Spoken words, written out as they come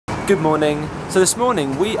Good morning. So this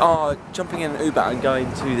morning we are jumping in an Uber and going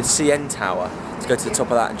to the CN Tower to go to the top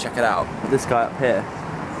of that and check it out. This guy up here.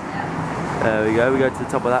 There we go, we go to the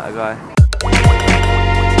top of that guy.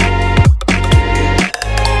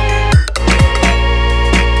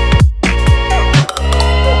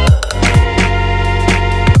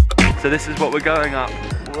 So this is what we're going up.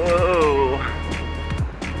 Whoa!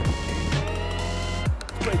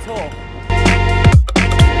 It's pretty tall.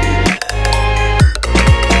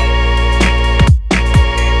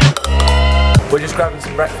 We're just grabbing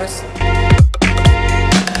some breakfast.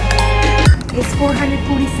 It's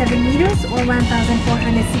 447 meters or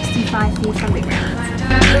 1,465 feet from the ground.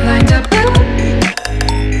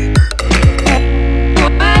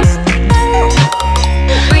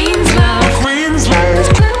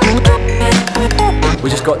 We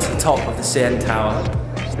just got to the top of the CN Tower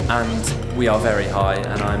and we are very high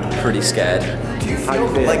and I'm pretty scared. Do you feel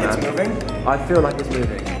like it's moving? I feel like it's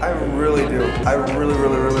moving. I really do. I really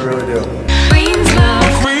do.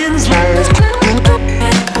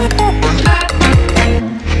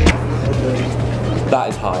 That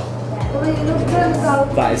is high.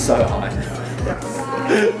 That is so high.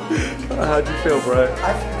 How do you feel, bro?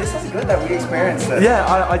 This is good that we experienced this. Yeah,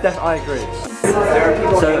 I agree. There are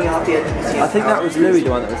people hanging off the edge of the CN I think that was Louis, the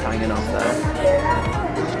one that was hanging off there.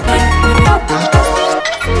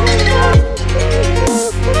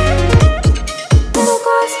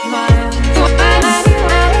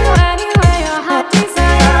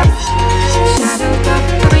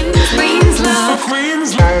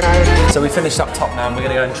 So we finished up top now and we're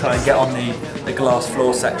going to go and try and get on the glass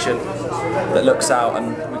floor section that looks out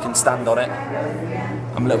and we can stand on it.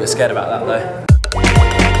 I'm a little bit scared about that though.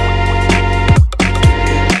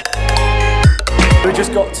 We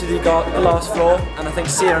just got to the glass floor and I think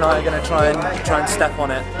Sia and I are going to try and step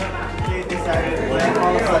on it.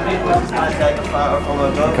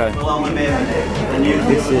 Okay.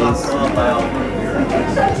 This is...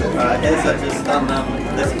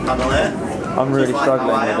 I'm really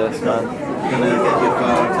struggling with this, man.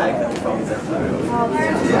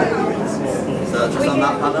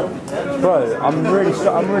 Bro, I'm really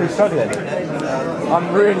struggling.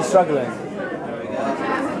 I'm really struggling.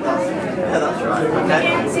 Yeah, that's right. Okay.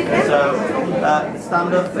 So,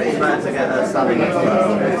 stand up, but it's better to get a standing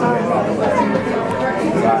photo.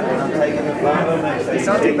 Right, and I'm taking the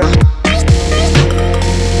photo.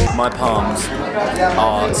 My palms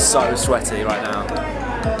are so sweaty right now.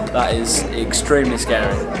 That is extremely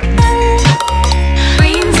scary.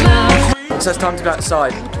 So it's time to go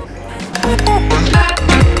outside.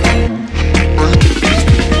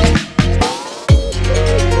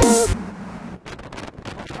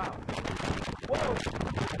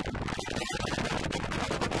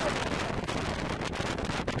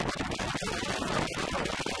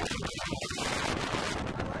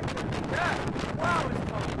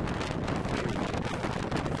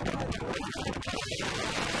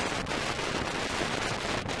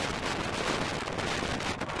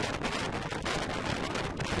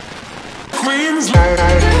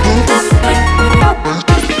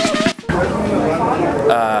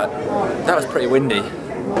 That was pretty windy.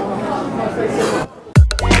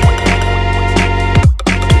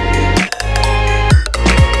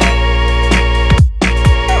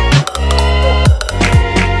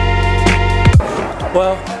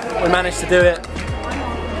 Well, we managed to do it.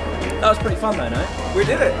 That was pretty fun though, no? We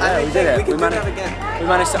did it. Yeah, we did it. We can do that again. We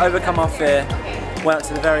managed to overcome our fear, went up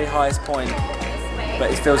to the very highest point,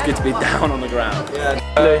 but it feels good to be down on the ground. Yeah.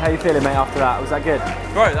 Louis, how you feeling, mate, after that? Was that good?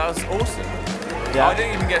 Bro, that was awesome. Yeah. I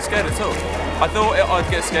didn't even get scared at all. I thought I'd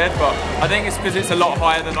get scared, but I think it's because it's a lot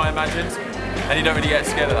higher than I imagined, and you don't really get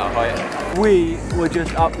scared at that height. We were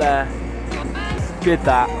just up there, did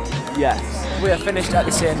that, yes. We are finished at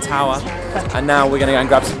the CN Tower, and now we're going to go and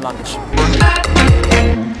grab some lunch.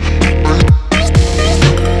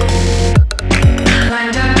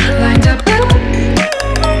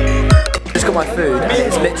 Just got my food, and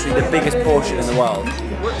it's literally the biggest portion in the world.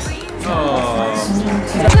 Oh.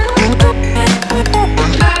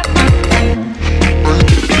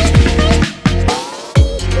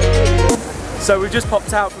 So we've just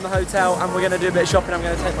popped out from the hotel and we're going to do a bit of shopping. I'm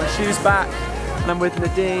going to take my shoes back and I'm with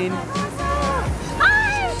Nadine.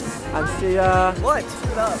 Hi! And Sia. What?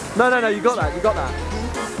 No, you got that, you got that.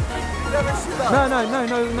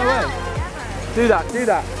 No way. Do that.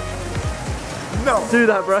 No. Do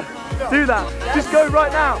that, bro. No. Do that. No. Just go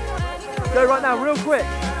right now. Go right now, real quick.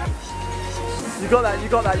 You got that.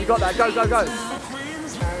 Go.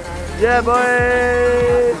 Yeah,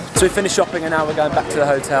 boy. So we finished shopping and now we're going back to the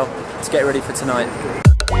hotel to get ready for tonight.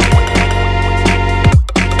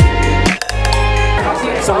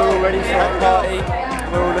 So we're all ready for our party.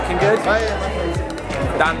 We're all looking good.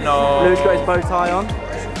 Danno. Lou's got his bow tie on.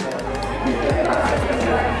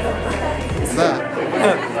 What's that?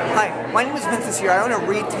 Hi, my name is Vincent here. I own a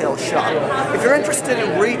retail shop. If you're interested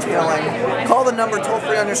in retailing, call the number toll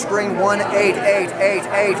free on your screen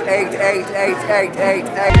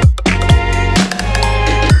 1-888-888-8888.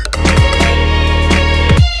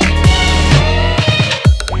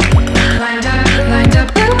 Lined up.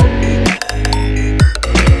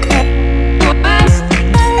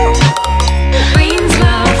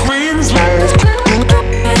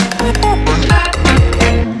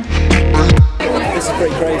 This is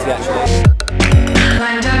pretty crazy actually.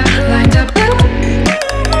 Lined up.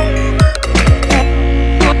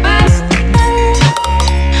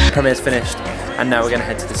 Premiere's finished and now we're going to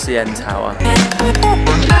head to the CN Tower.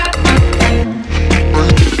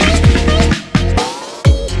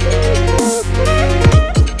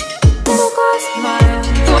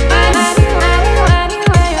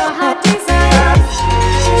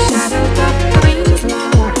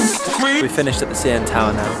 We finished at the CN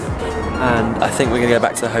Tower now and I think we're going to go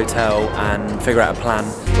back to the hotel and figure out a plan.